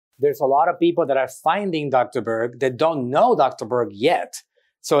there's a lot of people that are finding Dr. Berg that don't know Dr. Berg yet.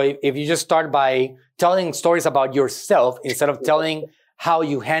 So if you just start by telling stories about yourself instead of telling how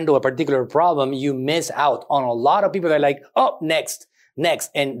you handle a particular problem, you miss out on a lot of people that are like, oh, next.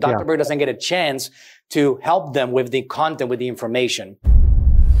 And Dr. Berg doesn't get a chance to help them with the content, with the information.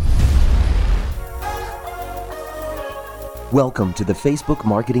 Welcome to the Facebook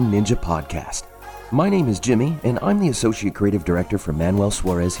Marketing Ninja Podcast. My name is Jimmy, and I'm the Associate Creative Director for Manuel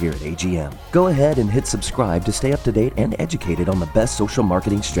Suarez here at AGM. Go ahead and hit subscribe to stay up to date and educated on the best social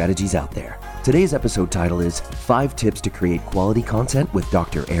marketing strategies out there. Today's episode title is 5 Tips to Create Quality Content with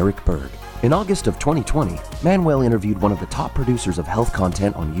Dr. Eric Berg. In August of 2020, Manuel interviewed one of the top producers of health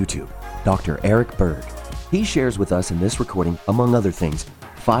content on YouTube, Dr. Eric Berg. He shares with us in this recording, among other things,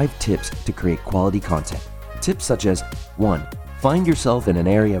 5 tips to create quality content. Tips such as 1. Find yourself in an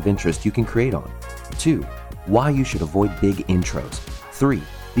area of interest you can create on. 2. Why you should avoid big intros. 3.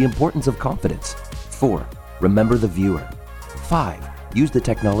 The importance of confidence. 4. Remember the viewer. 5. Use the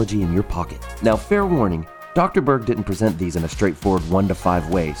technology in your pocket. Now, fair warning, Dr. Berg didn't present these in a straightforward 1 to 5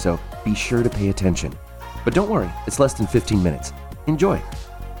 way, so be sure to pay attention. But don't worry, it's less than 15 minutes. Enjoy.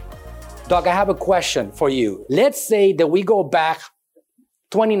 Doc, I have a question for you. Let's say that we go back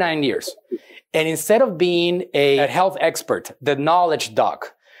 29 years, and instead of being a health expert, the knowledge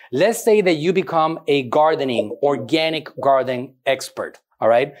doc, let's say that you become a organic gardening expert, all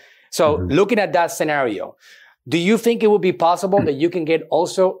right? So looking at that scenario, do you think it would be possible that you can get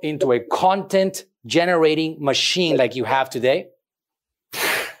also into a content generating machine like you have today?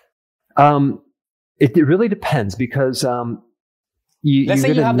 It really depends because let's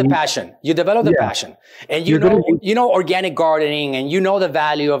say you have the passion, you develop the passion, and you know organic gardening, and you know the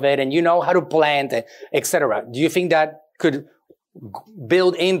value of it, and you know how to plant, etc. Do you think that could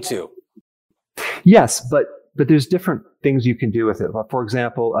build into? Yes, but there's different things you can do with it. For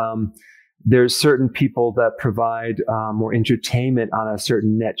example, there's certain people that provide more entertainment on a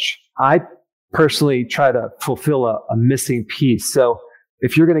certain niche. I personally try to fulfill a missing piece. So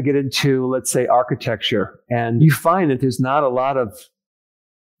if you're going to get into, let's say, architecture, and you find that there's not a lot of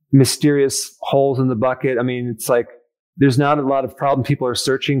mysterious holes in the bucket. I mean, it's like there's not a lot of problem people are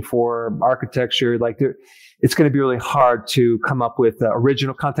searching for architecture. It's going to be really hard to come up with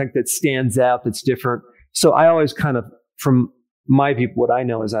original content that stands out, that's different. So I always kind of, from my view, what I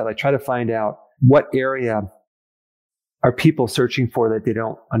know is I try to find out what area are people searching for that they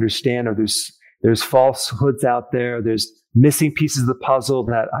don't understand, or there's falsehoods out there, there's missing pieces of the puzzle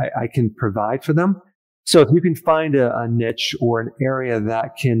that I can provide for them. So if you can find a niche or an area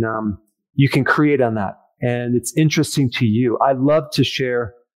that you can create on that, and it's interesting to you. I love to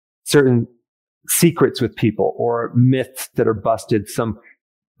share certain secrets with people or myths that are busted.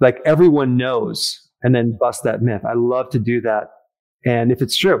 Like everyone knows, and then bust that myth. I love to do that. And if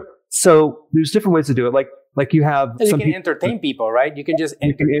it's true. So there's different ways to do it. Like you have you can entertain people, right? You can just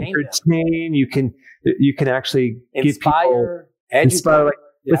entertain them. You can actually inspire, educate.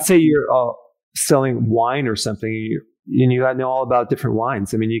 Let's say you're selling wine or something, and you know all about different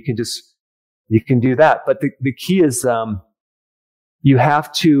wines. I mean, you can do that. But the key is you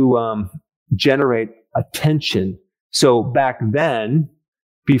have to generate attention. So back then,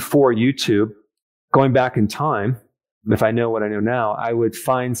 before YouTube, going back in time, if I know what I know now, I would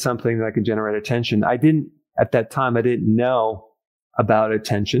find something that could generate attention. At that time, I didn't know about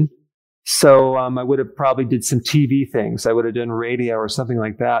attention. So I would have probably did some TV things. I would have done radio or something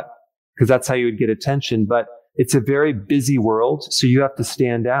like that, because that's how you would get attention. But it's a very busy world, so you have to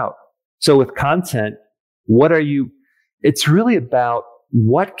stand out. So with content, it's really about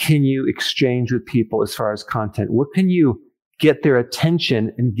what can you exchange with people as far as content? What can you get their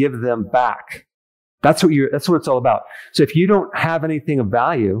attention and give them back? That's what it's all about. So if you don't have anything of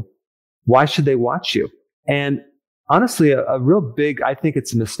value, why should they watch you? And honestly, a real big, I think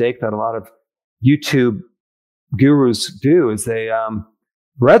it's a mistake that a lot of YouTube gurus do is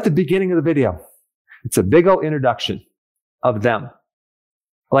we're at the beginning of the video. It's a big old introduction of them.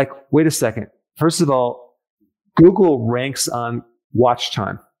 Like, wait a second. First of all, Google ranks on watch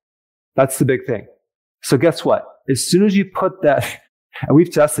time. That's the big thing. So guess what? As soon as you put that, and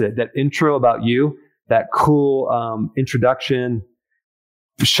we've tested it, that intro about you, that cool introduction,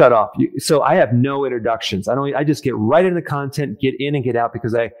 shut off. So I have no introductions. I just get right into the content, get in and get out,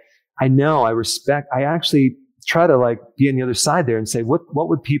 because I know, I actually try to be on the other side there and say, what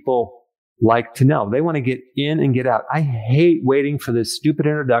would people like to know? They want to get in and get out. I hate waiting for this stupid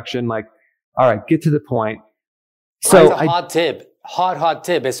introduction. All right, get to the point. So that's a hot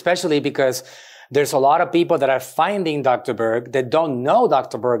tip, especially because there's a lot of people that are finding Dr. Berg that don't know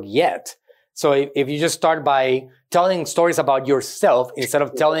Dr. Berg yet. So if you just start by telling stories about yourself instead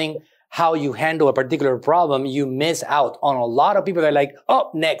of telling how you handle a particular problem, you miss out on a lot of people that are like, oh,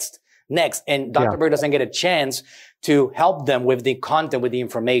 next. And Dr. Berg doesn't get a chance to help them with the content, with the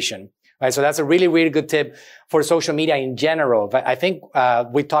information. Right? So that's a really, really good tip for social media in general. But I think,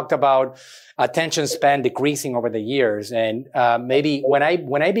 we talked about attention span decreasing over the years. And, maybe when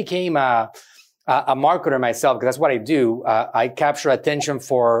I became a marketer myself, because that's what I do, I capture attention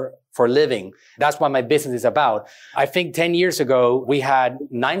for living. That's what my business is about. I think 10 years ago, we had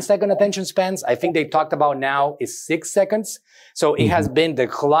 9-second attention spans. I think they talked about now is 6 seconds. So it has been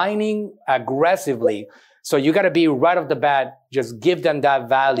declining aggressively. So you got to be right off the bat, just give them that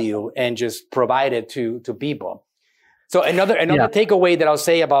value and just provide it to people. So another takeaway that I'll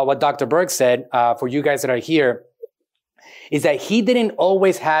say about what Dr. Berg said, for you guys that are here, is that he didn't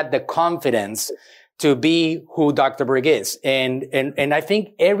always have the confidence to be who Dr. Berg is. And I think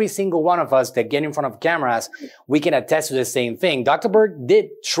every single one of us that get in front of cameras, we can attest to the same thing. Dr. Berg did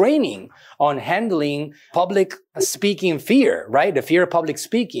training on handling public speaking fear, right? The fear of public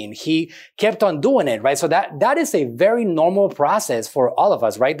speaking. He kept on doing it, right? So that is a very normal process for all of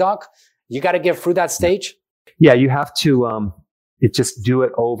us, right, Doc? You got to get through that stage. Yeah, you have to, just do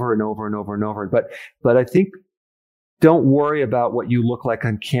it over and over and over and over. But I think don't worry about what you look like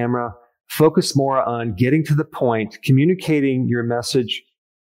on camera. Focus more on getting to the point, communicating your message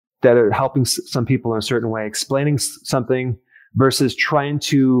that are helping some people in a certain way, explaining something versus trying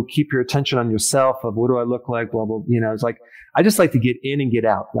to keep your attention on yourself of what do I look like, blah, blah, it's like, I just like to get in and get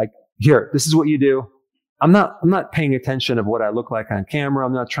out. Like, here, this is what you do. I'm not paying attention of what I look like on camera.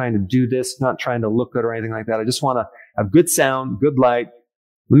 I'm not trying to do this, not trying to look good or anything like that. I just want to have good sound, good light.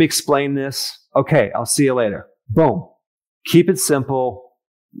 Let me explain this. Okay, I'll see you later. Boom. Keep it simple.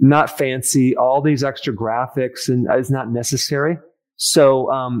 Not fancy, all these extra graphics and is not necessary.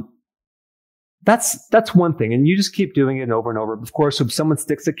 So, that's one thing. And you just keep doing it over and over. Of course, if someone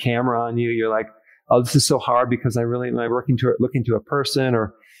sticks a camera on you, you're like, oh, this is so hard because am I looking to a person,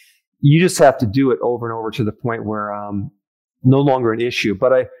 or you just have to do it over and over to the point where, no longer an issue.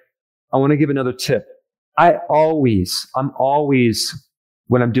 But I want to give another tip. I'm always,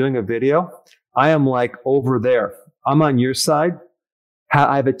 when I'm doing a video, I am like over there. I'm on your side.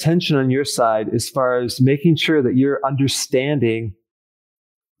 I have attention on your side as far as making sure that you're understanding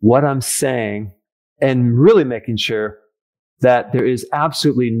what I'm saying and really making sure that there is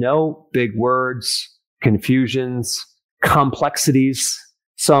absolutely no big words, confusions, complexities.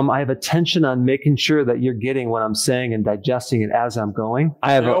 So I have attention on making sure that you're getting what I'm saying and digesting it as I'm going.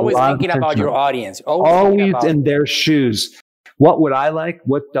 I have always thinking about your audience. Always in their shoes. What would I like?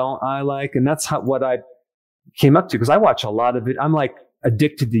 What don't I like? And that's what I came up to, because I watch a lot of it. I'm like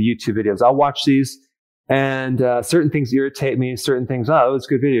addicted to YouTube videos. I'll watch these and certain things irritate me. Certain things, oh, it was a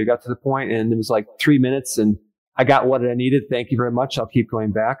good video. Got to the point and it was like 3 minutes and I got what I needed. Thank you very much. I'll keep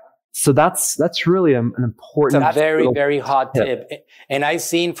going back. So that's really an important. It's a very, very hot tip. And I've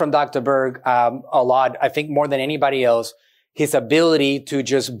seen from Dr. Berg a lot, I think more than anybody else, his ability to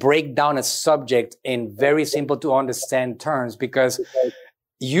just break down a subject in very simple to understand terms, because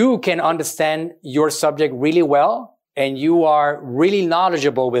you can understand your subject really well and you are really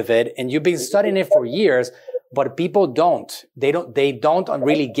knowledgeable with it and you've been studying it for years, but people don't. They don't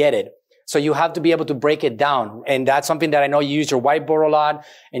really get it. So you have to be able to break it down. And that's something that I know you use your whiteboard a lot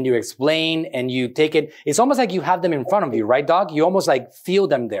and you explain and you take it. It's almost like you have them in front of you, right, Doc? You almost like feel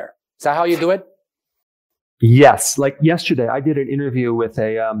them there. Is that how you do it? Yes. Like yesterday, I did an interview with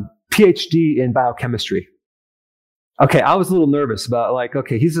a PhD in biochemistry. Okay, I was a little nervous about like,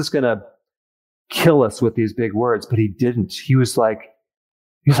 okay, he's just going to kill us with these big words, but he didn't. He was like,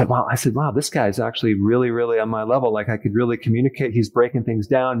 wow. I said, wow, this guy's actually really, really on my level. Like I could really communicate. He's breaking things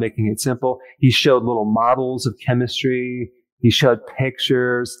down, making it simple. He showed little models of chemistry. He showed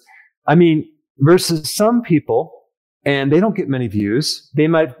pictures. I mean, versus some people, and they don't get many views. They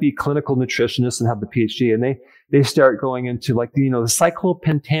might be clinical nutritionists and have the PhD, and they start going into like, the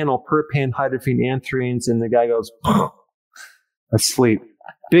cyclopentanyl, propan, hydrophene, anthrenes, and the guy goes asleep.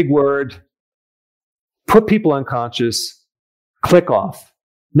 Big word. Put people unconscious. Click off.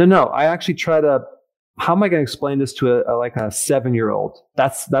 No. I actually try to. How am I going to explain this to a 7-year-old?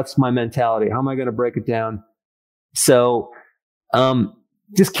 That's my mentality. How am I going to break it down? So,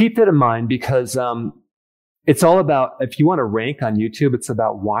 just keep that in mind because it's all about, if you want to rank on YouTube, it's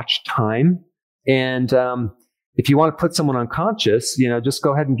about watch time. And if you want to put someone unconscious, just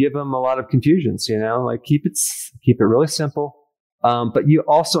go ahead and give them a lot of confusions. Like keep it really simple. But you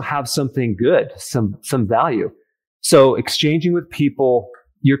also have something good, some value. So exchanging with people,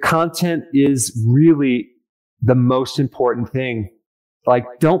 your content is really the most important thing Like,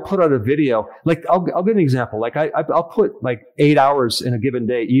 don't put out a video. Like, I'll give an example. Like, I'll put like 8 hours in a given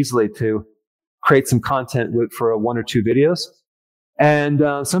day easily to create some content for 1 or 2 videos.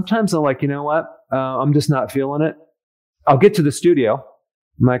 And sometimes I'm like, you know what? I'm just not feeling it. I'll get to the studio.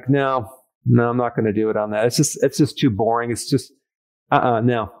 I'm like, no, I'm not going to do it on that. It's just too boring. It's just,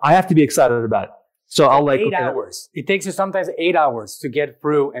 no. I have to be excited about it. So I'll like 8 hours. It takes you sometimes 8 hours to get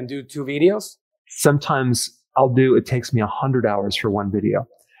through and do 2 videos. Sometimes it takes me 100 hours for 1 video.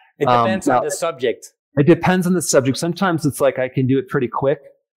 It depends on the subject. It depends on the subject. Sometimes it's like I can do it pretty quick,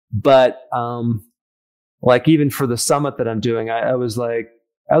 but like even for the summit that I'm doing, I was like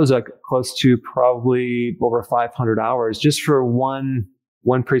close to probably over 500 hours just for one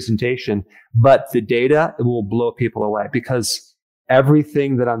presentation. But the data, it will blow people away because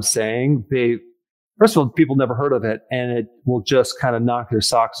everything that I'm saying, first of all, people never heard of it, and it will just kind of knock their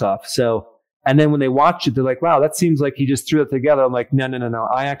socks off. So, and then when they watch it, they're like, wow, that seems like he just threw it together. I'm like, no.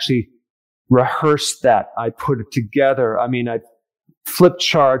 I actually rehearsed that. I put it together. I mean, I flipped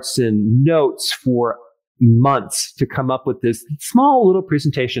charts and notes for months to come up with this small little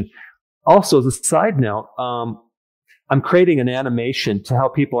presentation. Also, as a side note, I'm creating an animation to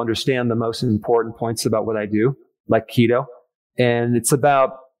help people understand the most important points about what I do, like keto. And it's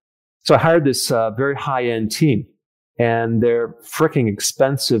so I hired this very high-end team, and they're freaking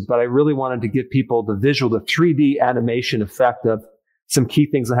expensive, but I really wanted to give people the 3D animation effect of some key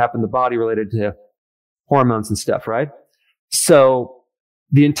things that happen in the body related to hormones and stuff, right? So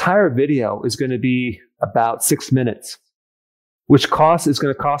the entire video is going to be about 6 minutes, which is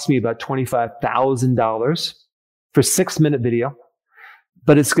going to cost me about $25,000 for 6-minute video,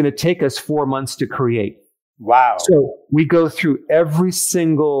 but it's going to take us 4 months to create. Wow. So we go through every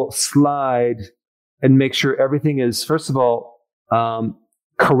single slide and make sure everything is, first of all,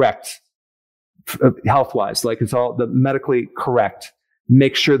 correct health-wise, like it's all the medically correct.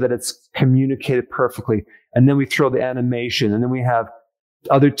 Make sure that it's communicated perfectly. And then we throw the animation, and then we have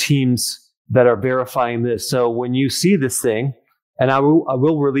other teams that are verifying this. So when you see this thing, and I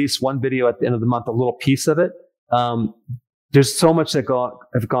will release one video at the end of the month, a little piece of it. There's so much that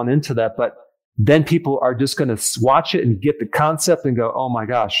have gone into that, but then people are just going to watch it and get the concept and go, oh my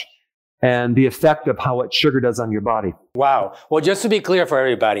gosh. And the effect of how much sugar does on your body. Wow. Well, just to be clear for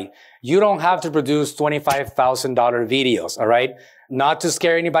everybody, you don't have to produce $25,000 videos, all right? Not to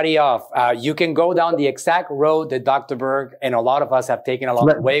scare anybody off. You can go down the exact road that Dr. Berg and a lot of us have taken along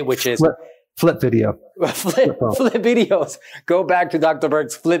the way, which is flip video. flip videos. Go back to Dr.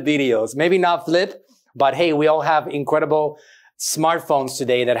 Berg's flip videos. Maybe not flip, but hey, we all have incredible smartphones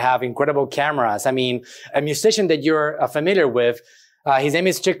today that have incredible cameras. I mean, a musician that you're familiar with, his name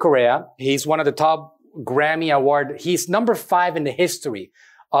is Chick Corea. He's one of the top Grammy Award. He's number 5 in the history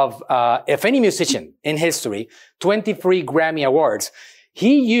of, if any musician in history, 23 Grammy Awards.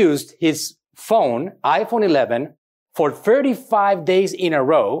 He used his phone, iPhone 11, for 35 days in a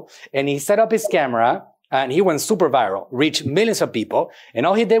row, and he set up his camera, and he went super viral, reached millions of people, and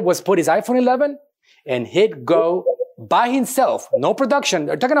all he did was put his iPhone 11 and hit go by himself, no production.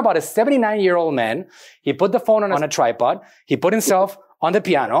 They're talking about a 79-year-old man. He put the phone on a tripod. He put himself on the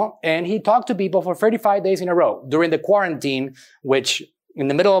piano, and he talked to people for 35 days in a row during the quarantine, which in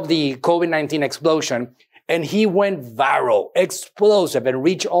the middle of the COVID-19 explosion. And he went viral, explosive, and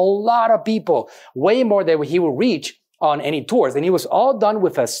reached a lot of people, way more than he would reach on any tours. And he was all done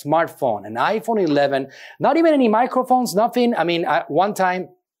with a smartphone, an iPhone 11, not even any microphones, nothing. I mean, one time,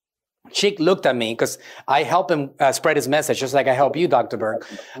 Chick looked at me because I help him spread his message, just like I help you, Dr. Berg.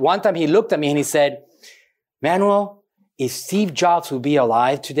 One time he looked at me and he said, Manuel, if Steve Jobs would be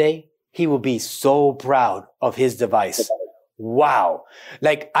alive today, he would be so proud of his device. Wow.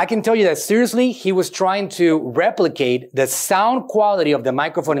 Like, I can tell you that seriously, he was trying to replicate the sound quality of the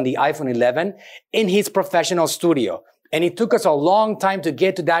microphone in the iPhone 11 in his professional studio. And it took us a long time to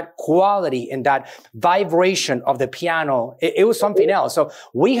get to that quality and that vibration of the piano. It was something else. So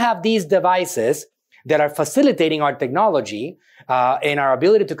we have these devices that are facilitating our technology and our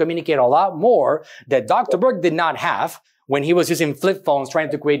ability to communicate a lot more that Dr. Berg did not have when he was using flip phones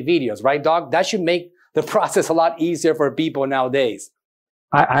trying to create videos, right, Doc? That should make the process a lot easier for people nowadays.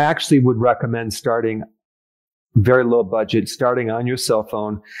 I actually would recommend starting very low budget, starting on your cell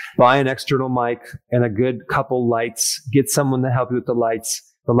phone, buy an external mic and a good couple lights, get someone to help you with the lights.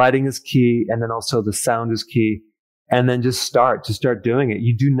 The lighting is key. And then also the sound is key. And then just start doing it.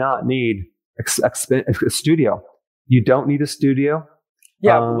 You do not need a studio. You don't need a studio.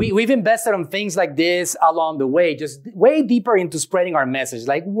 Yeah, we've invested on things like this along the way, just way deeper into spreading our message,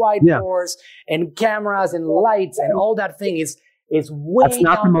 like whiteboards and cameras and lights and all that thing is way That's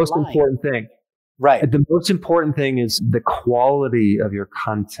not the most important thing. Right. The most important thing is the quality of your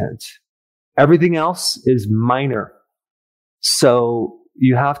content. Everything else is minor. So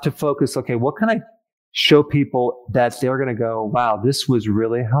you have to focus, okay, what can I show people that they're going to go, wow, this was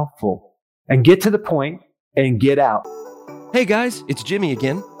really helpful, and get to the point and get out. Hey guys, it's Jimmy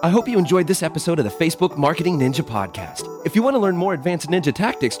again. I hope you enjoyed this episode of the Facebook Marketing Ninja Podcast. If you want to learn more advanced ninja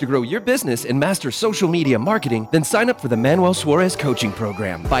tactics to grow your business and master social media marketing, then sign up for the Manuel Suarez Coaching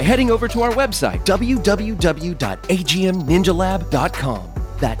Program by heading over to our website, www.agmninjalab.com.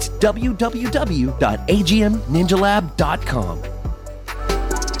 That's www.agmninjalab.com.